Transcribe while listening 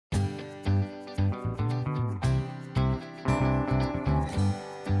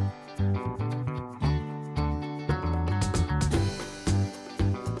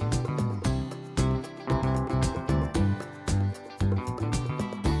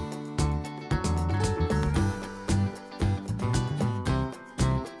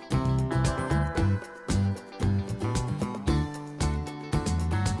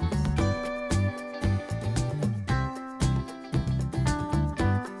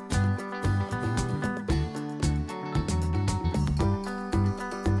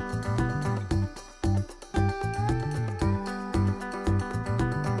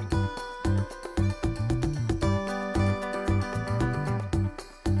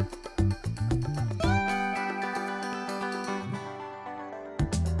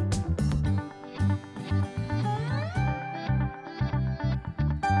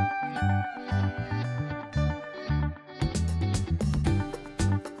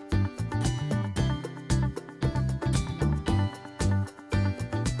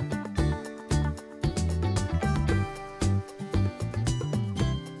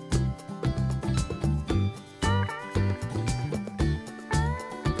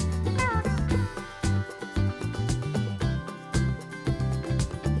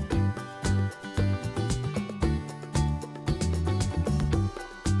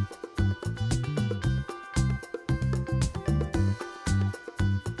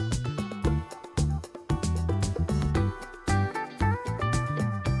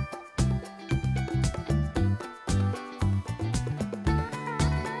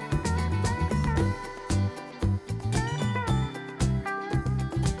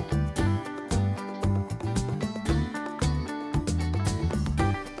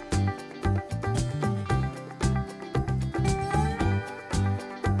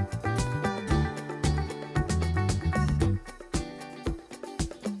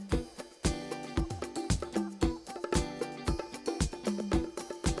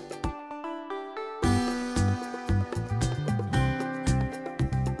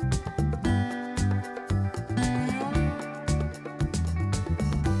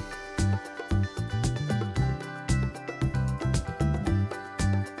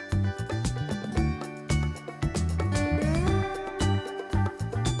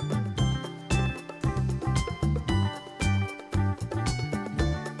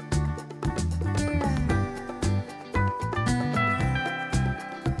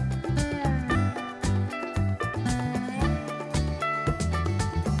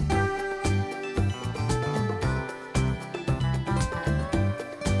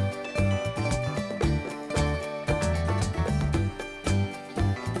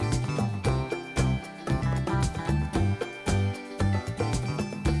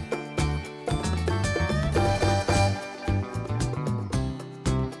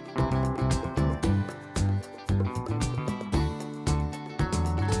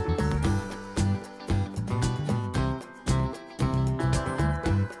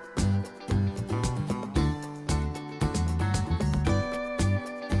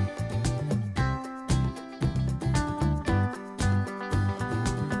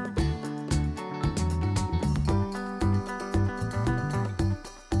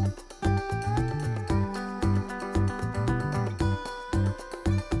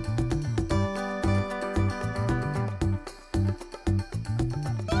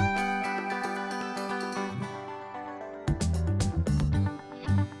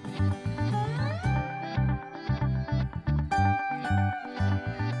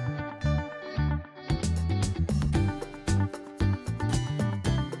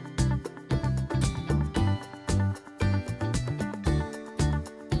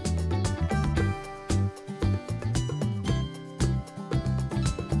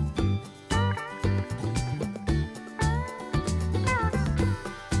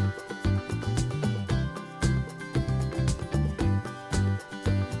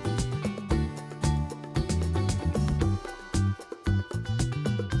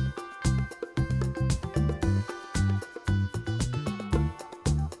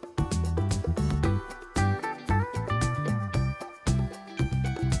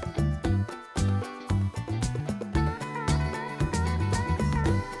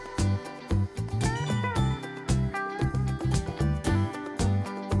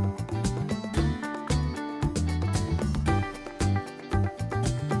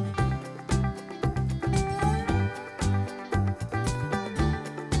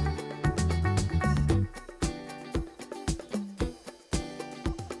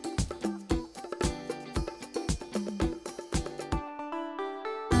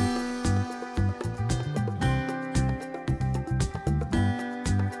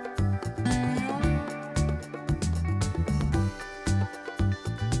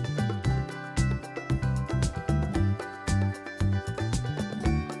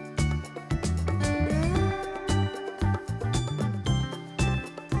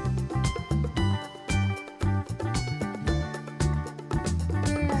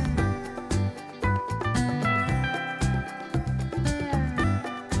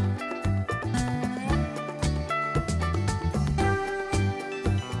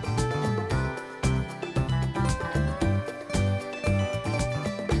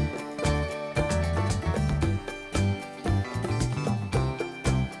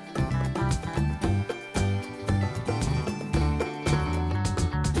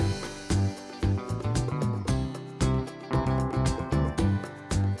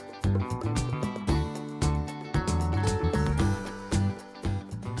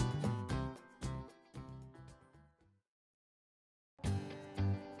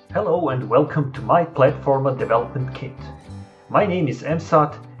Hello and welcome to my Platformer Development Kit. My name is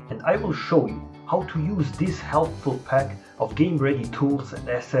Emsat and I will show you how to use this helpful pack of game-ready tools and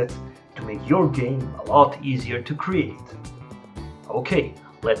assets to make your game a lot easier to create. Okay,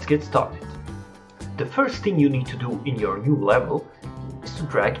 let's get started. The first thing you need to do in your new level is to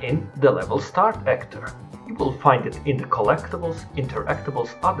drag in the level start actor. You will find it in the Collectibles,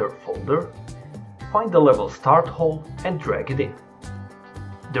 Interactables Other folder. Find the level start hole and drag it in.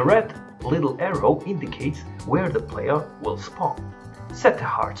 The red little arrow indicates where the player will spawn. Set the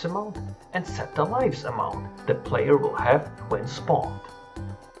hearts amount and set the lives amount the player will have when spawned.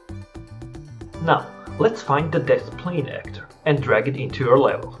 Now, let's find the death plane actor and drag it into your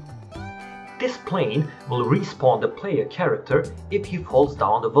level. This plane will respawn the player character if he falls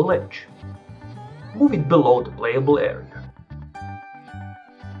down of a ledge. Move it below the playable area.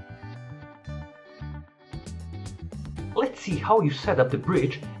 Let's see how you set up the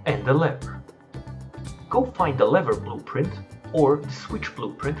bridge and the lever. Go find the lever blueprint or the switch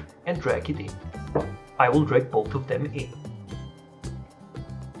blueprint and drag it in. I will drag both of them in.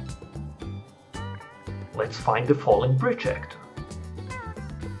 Let's find the falling bridge actor.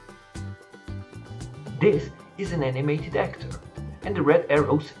 This is an animated actor, and the red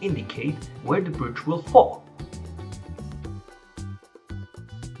arrows indicate where the bridge will fall.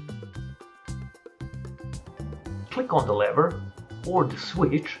 Click on the lever or the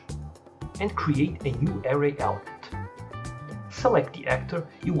switch and create a new array element. Select the actor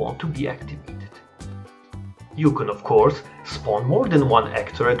you want to be activated. You can of course spawn more than one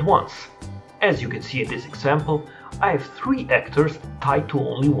actor at once. As you can see in this example, I have 3 actors tied to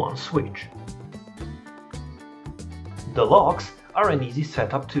only one switch. The locks are an easy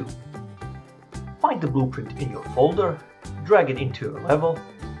setup too. Find the blueprint in your folder, drag it into your level,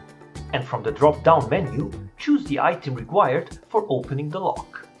 and from the drop-down menu, choose the item required for opening the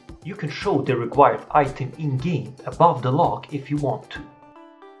lock. You can show the required item in-game above the lock if you want to.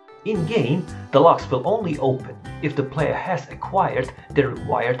 In-game, the locks will only open if the player has acquired the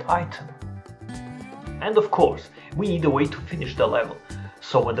required item. And of course, we need a way to finish the level,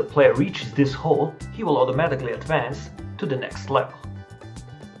 so when the player reaches this hole, he will automatically advance to the next level.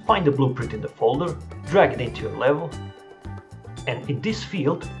 Find the blueprint in the folder, drag it into your level, and in this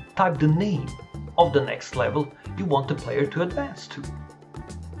field, type the name of the next level you want the player to advance to.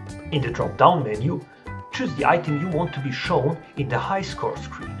 In the drop-down menu, choose the item you want to be shown in the high score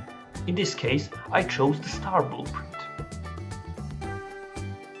screen. In this case, I chose the star blueprint.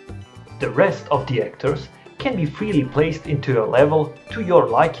 The rest of the actors can be freely placed into your level to your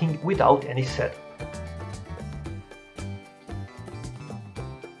liking without any setup.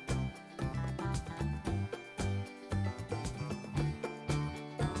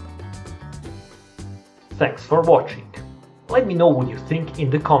 Thanks for watching. Let me know what you think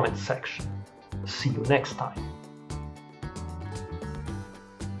in the comments section. See you next time.